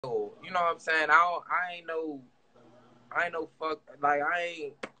You know what I'm saying? I ain't no fuck. Like I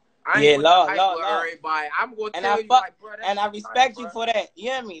ain't Yeah, with the Lord, hype Lord, of Lord. everybody. I'm gonna And I tell you, fuck like, bro, that and I shit tight, respect bro. you for that. You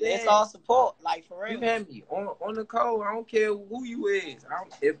hear me? It's Yeah, all support, like for you real. hear me? On the code, I don't care who you is.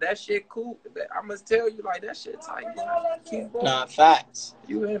 If that shit cool, I must tell you, like, that shit tight, bro. Keep going. Nah, facts.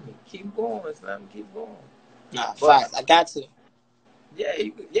 You hear me? Keep going, Slim. Keep going. Nah, But facts. I got to.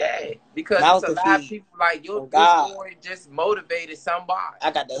 yeah, because it's Mouth a to lot of feed. people like Oh your God. story just motivated somebody.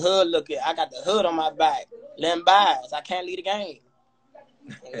 I got the hood looking. I got the hood on my back. Len Bias. I can't leave the game.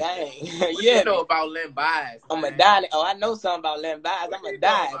 Gang. What Yeah, you know me. about Len Bias, I'm a man? die. Oh, I know something about Len Bias. What I'm a you know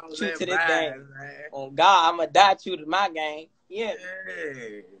die about true Len to this game. Bias, man? On God, I'm a die true to my game. Yeah.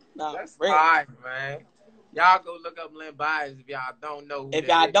 Yeah, Nah, that's real. alright, man. Y'all go look up Len Bias if y'all don't know who If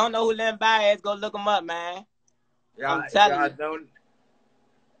that y'all is. don't know who Len Bias is, go look him up, man. I'm If telling y'all you. don't,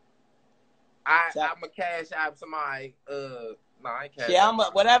 I'm a cash out somebody. No, I ain't cash Yeah,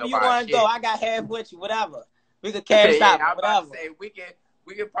 out whatever you nobody want to go, shit. I got half with you, whatever. We could cash Yeah, out, I'm about whatever. to say we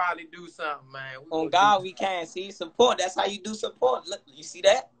can probably do something, man. On God, we can. See, support. That's how you do support. Look, you see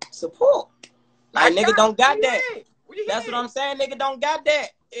that? Support. Like, nigga don't got that. That's what I'm saying. Nigga don't got that.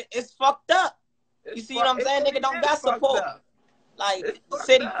 It's fucked up. You see what I'm saying? Nigga don't got support. Like, the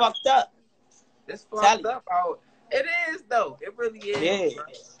city fucked up. It's fucked up out. It is, though. It really is. Yeah.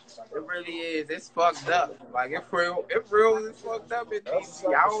 It really is. It's fucked up. Like, it real is fucked up in DC.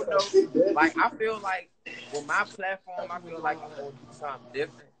 I don't know. Like, I feel like with my platform, I feel like I'm going to do something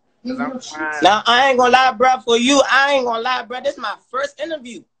different. Because I'm trying. Now, I ain't gonna lie, bro. For you, I ain't gonna lie, bro. This is my first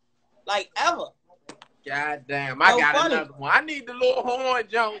interview. Like, ever. God damn. I got funny. another one. I need the little horn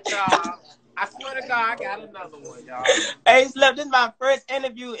joke, y'all. I swear to God, I got another one, y'all. Hey, Slip, this is my first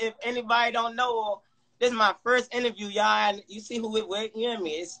interview. If anybody don't know, this is my first interview, y'all. And you see who it with? You hear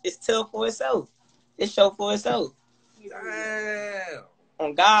me? It's tell for itself. It's show for itself. Damn.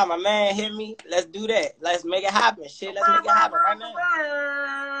 On God, my man, hit me. Let's do that. Let's make it happen. Shit, let's make it happen right now.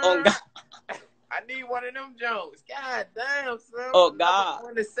 On God. I need one of them jokes. God damn, son. Oh, God.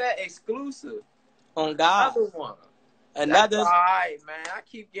 On the set exclusive. On God. Another one. Another. That's all right, man. I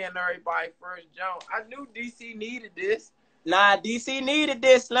keep getting everybody first joke. I knew DC needed this. Nah, DC needed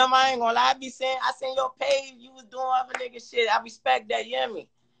this, Slim. I ain't gonna lie. I seen your page. You was doing other nigga shit. I respect that, you hear me?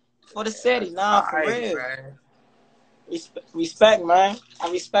 For the city. Nah, for real. Man. Respect, man.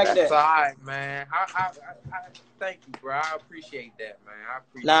 I respect that. That's all right, man. I thank you, bro. I appreciate that, man. I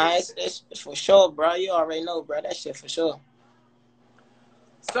appreciate it's for sure, bro. You already know, bro. That shit for sure.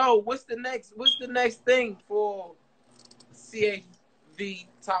 So, what's the next thing for CHV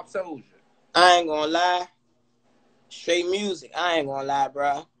Top Soulja? I ain't gonna lie. Straight music. I ain't gonna lie,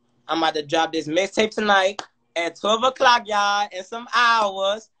 bro. I'm about to drop this mixtape tonight at 12 o'clock, y'all, in some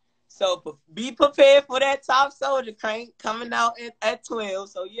hours. So be prepared for that Top Soulja crank coming out at 12.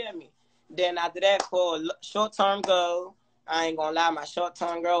 So you hear me? Then after that, for short-term goal, I ain't gonna lie, my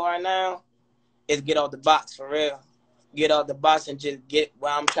short-term goal right now is get off the box for real. Get off the box and just get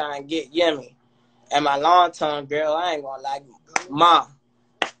where I'm trying to get, you hear me? And my long-term girl, I ain't gonna lie, Ma,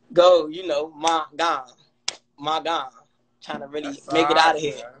 go, you know, Ma, gone. Ma, gone. Trying to really make it out of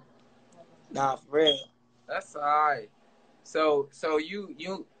here. Man. Nah, for real. That's all right. So you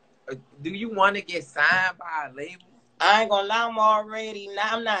do you want to get signed by a label? I ain't gonna lie,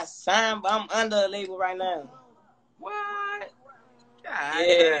 I'm not signed, but I'm under a label right now. What? God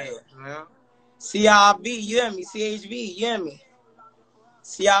yeah. Man. CRB, you hear me? CHB, you hear me?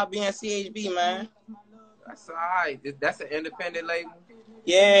 CRB and CHB, man. That's all right. That's an independent label?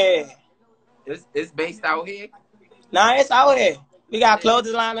 Yeah. It's based out here? Nah, it's out here. We got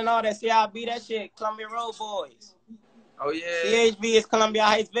Clothing Line and all that. CRB, that shit, Columbia Road Boys. Oh, yeah. CHB is Columbia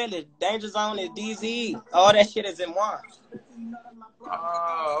Heights Village. Danger Zone is DZE. All that shit is in one.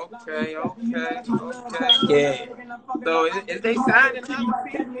 Oh, okay. Yeah. So is they signing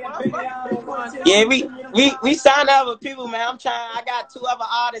other people? Yeah, we signed other people, man. I got 2 other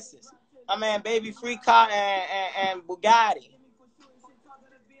artists. My man Baby Free Car and Bugatti.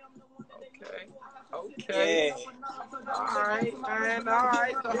 Okay. Yeah. All right, man. All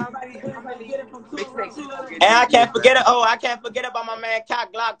right. So how many mixtapes you gonna get? And I can't forget about my man Kai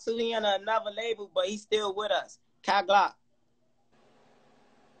Glock too. He on another label, but he's still with us. Kai Glock.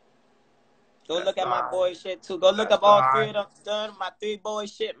 Go look at my boy shit too. Go look up all 3 of them. My 3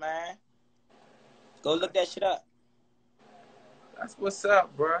 boys shit, man. Go look that shit up. That's what's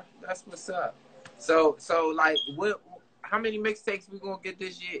up, bro. That's what's up. So like, how many mixtapes we gonna get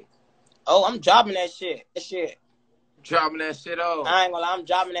this year? Oh, I'm dropping that shit. Dropping that shit off. I ain't gonna lie, I'm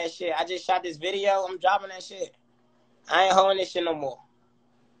dropping that shit. I just shot this video. I'm dropping that shit. I ain't holding this shit no more.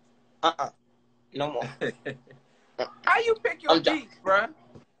 No more. How you pick your beats, bro?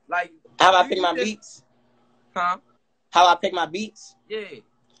 Like, how I pick my beats? Huh? How I pick my beats? Yeah.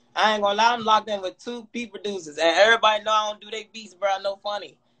 I ain't gonna lie, I'm locked in with 2 beat producers, and everybody know I don't do their beats, bro. No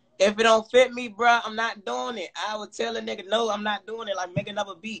funny. If it don't fit me, bro, I'm not doing it. I would tell a nigga, no, I'm not doing it. Like, make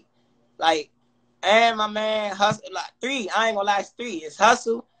another beat. Like, and my man Hustle, like 3. I ain't gonna lie, it's 3. It's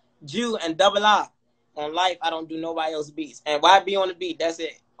Hustle, Jew, and Double R. On life, I don't do nobody else's beats. And why be on the beat? That's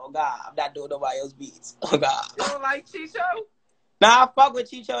it. Oh God, I'm not doing nobody else's beats. Oh God. You don't like Chicho? Nah, I fuck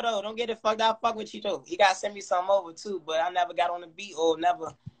with Chicho though. Don't get it fucked up. I fuck with Chicho. He gotta send me something over too, but I never got on the beat or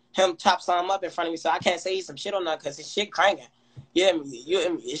never him chop something up in front of me, so I can't say he's some shit on that because his shit cranking. Yeah,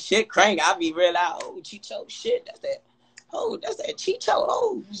 his shit cranking. I be real out. Oh, Chicho, shit, that's that. Oh, that's that Chicho.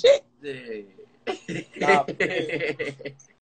 Oh, shit. Yeah. Nah,